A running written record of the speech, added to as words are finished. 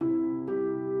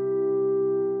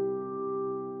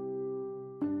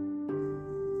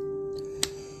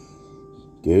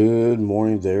Good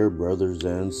morning there, brothers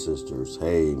and sisters.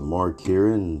 Hey, Mark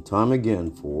here, and time again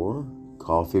for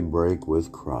Coffee Break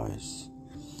with Christ.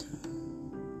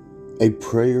 A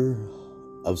prayer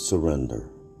of surrender.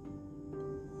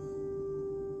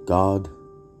 God,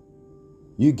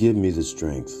 you give me the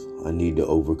strength I need to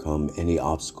overcome any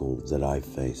obstacle that I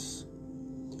face.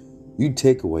 You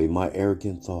take away my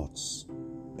arrogant thoughts,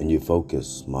 and you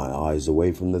focus my eyes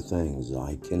away from the things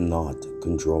I cannot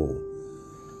control.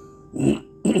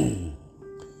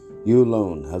 You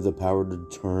alone have the power to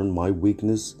turn my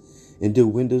weakness into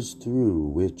windows through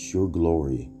which your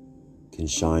glory can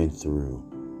shine through.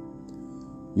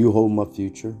 You hold my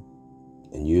future,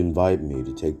 and you invite me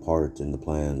to take part in the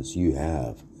plans you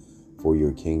have for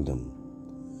your kingdom.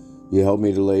 You help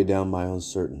me to lay down my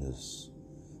uncertainties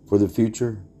for the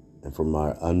future and for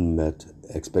my unmet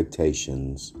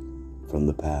expectations from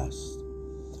the past.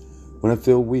 When I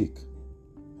feel weak,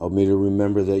 help me to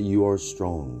remember that you are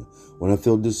strong. When I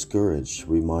feel discouraged,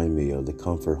 remind me of the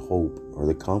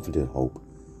confident hope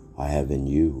I have in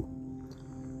you.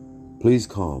 Please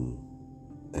calm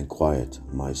and quiet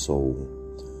my soul.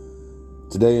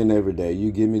 Today and every day,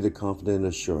 you give me the confident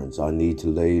assurance I need to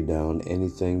lay down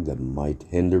anything that might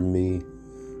hinder me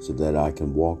so that I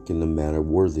can walk in a manner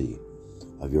worthy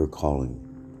of your calling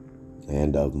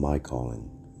and of my calling.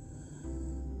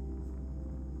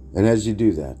 And as you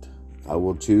do that, I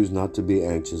will choose not to be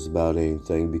anxious about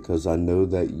anything because I know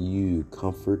that you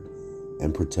comfort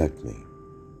and protect me.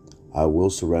 I will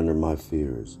surrender my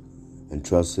fears and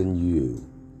trust in you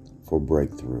for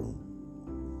breakthrough.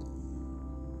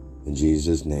 In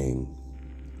Jesus' name,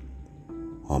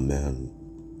 amen.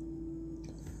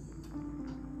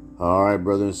 All right,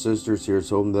 brothers and sisters, here's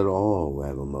hoping that all will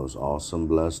have a most awesome,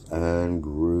 blessed, and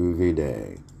groovy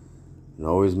day. And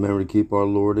always remember to keep our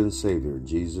Lord and Savior,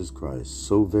 Jesus Christ,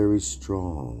 so very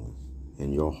strong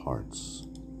in your hearts.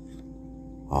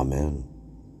 Amen.